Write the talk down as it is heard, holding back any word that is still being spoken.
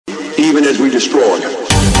even as we destroy.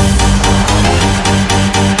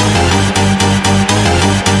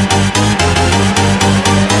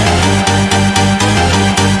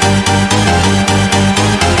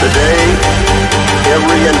 Today,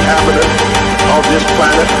 every inhabitant of this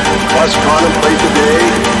planet must contemplate the day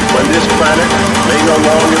when this planet may no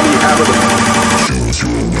longer be habitable.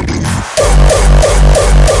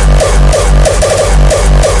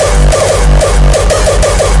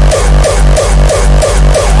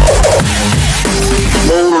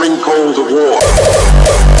 Smoldering coals of war.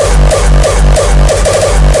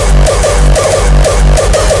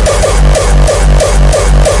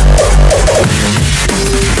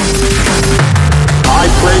 I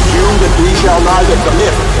pledge you that we shall neither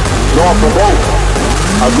commit nor provoke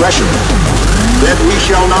aggression, that we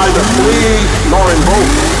shall neither flee nor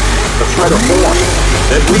invoke the threat of force,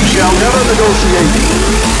 that we shall never negotiate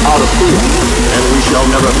out of fear, and we shall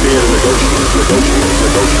never fear to negotiate.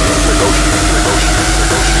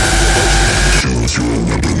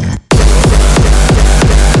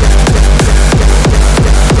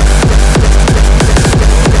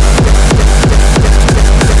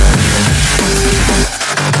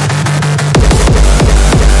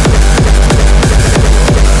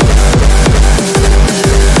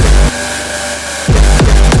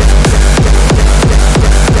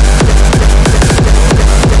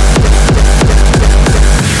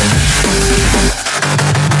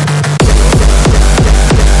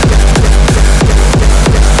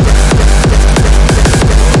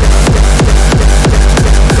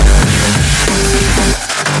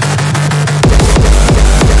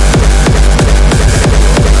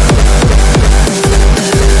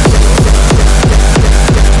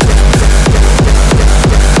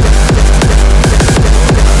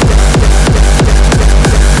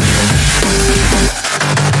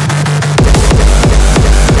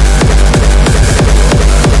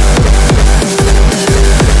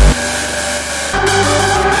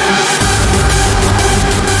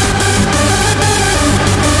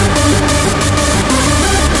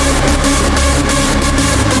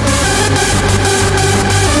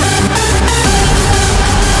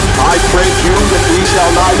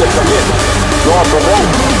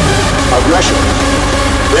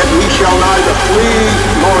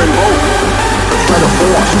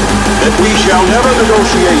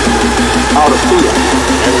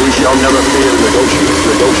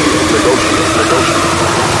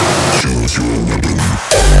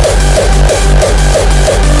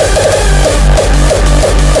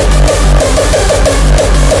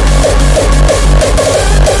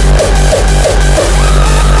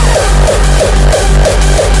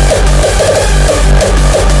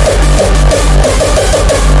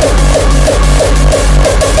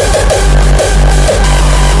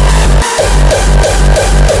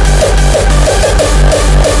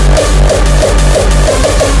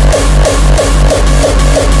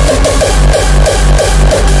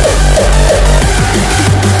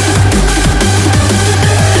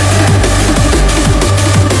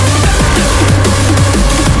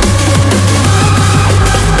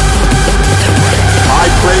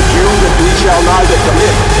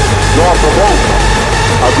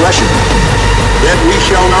 That we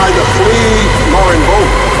shall neither flee nor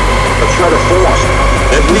invoke the threat of force,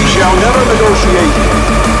 that we shall never negotiate